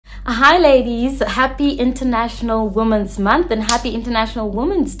Hi ladies, happy International Women's Month and happy International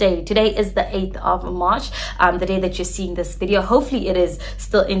Women's Day. Today is the 8th of March, the day that you're seeing this video. Hopefully it is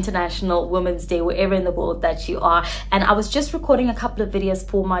still International Women's Day wherever in the world that you are. And I was just recording a couple of videos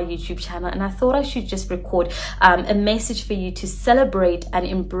for my YouTube channel, and I thought I should just record a message for you to celebrate and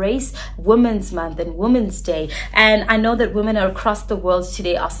embrace Women's Month and Women's Day. And I know that women across the world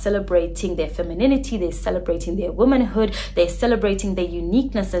today are celebrating their femininity, they're celebrating their womanhood, they're celebrating their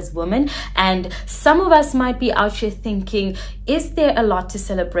uniqueness as women. And some of us might be out here thinking, is there a lot to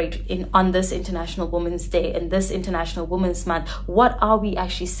celebrate on this International Women's Day and this International Women's Month? What are we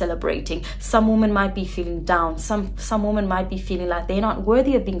actually celebrating? Some women might be feeling down, some women might be feeling like they're not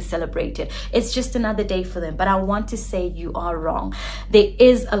worthy of being celebrated. It's just another day for them. But I want to say you are wrong. There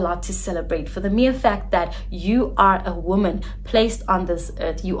is a lot to celebrate. For the mere fact that you are a woman placed on this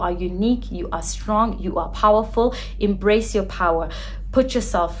earth, you are unique, you are strong, you are powerful. Embrace your power. Put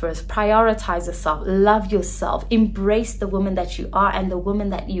yourself first, prioritize yourself, love yourself, embrace the woman that you are and the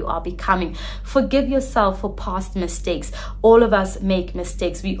woman that you are becoming. Forgive yourself for past mistakes. All of us make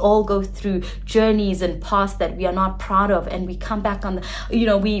mistakes. We all go through journeys and paths that we are not proud of, and we come back on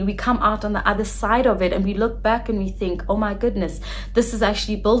the, we come out on the other side of it, and we look back and we think, oh my goodness, this is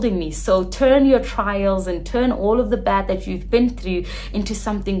actually building me. So turn your trials and turn all of the bad that you've been through into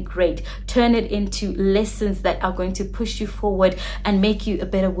something great. Turn it into lessons that are going to push you forward and make you a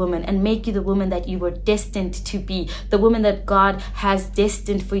better woman, and make you the woman that you were destined to be, the woman that God has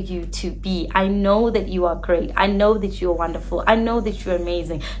destined for you to be. I know that you are great. I know that you're wonderful. I know that you're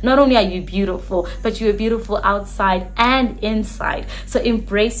amazing. Not only are you beautiful, but you're beautiful outside and inside. So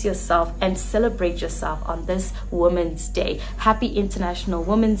embrace yourself and celebrate yourself on this Women's Day. Happy International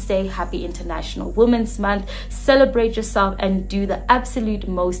Women's Day. Happy International Women's Month. Celebrate yourself and do the absolute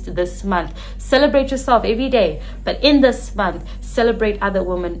most this month. Celebrate yourself every day, but in this month, celebrate other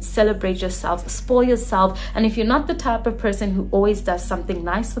women, celebrate yourself, spoil yourself. And if you're not the type of person who always does something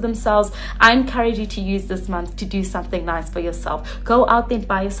nice for themselves, I encourage you to use this month to do something nice for yourself. Go out there and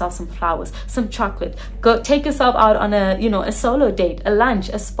buy yourself some flowers, some chocolate. Go take yourself out on a solo date, a lunch,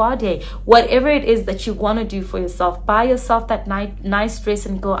 a spa day, whatever it is that you want to do for yourself. Buy yourself that nice dress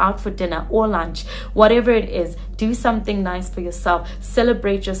and go out for dinner or lunch. Whatever it is, do something nice for yourself.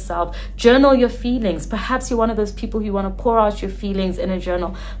 Celebrate yourself. Journal your feelings. Perhaps you're one of those people who want to pour out your feelings in a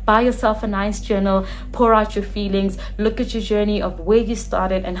journal. Buy yourself a nice journal, pour out your feelings, look at your journey of where you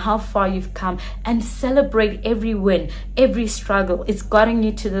started and how far you've come, and celebrate every win, every struggle. It's gotten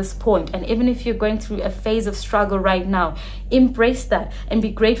you to this point. And even if you're going through a phase of struggle right now, embrace that and be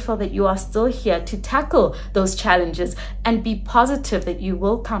grateful that you are still here to tackle those challenges, and be positive that you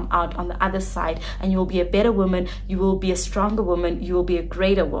will come out on the other side and you will be a better woman, you will be a stronger woman, you will be a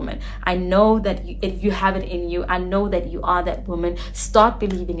greater woman. I know that you have it in you. I know that you are that woman. Start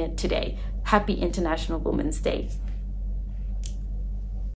believing it today. Happy International Women's Day.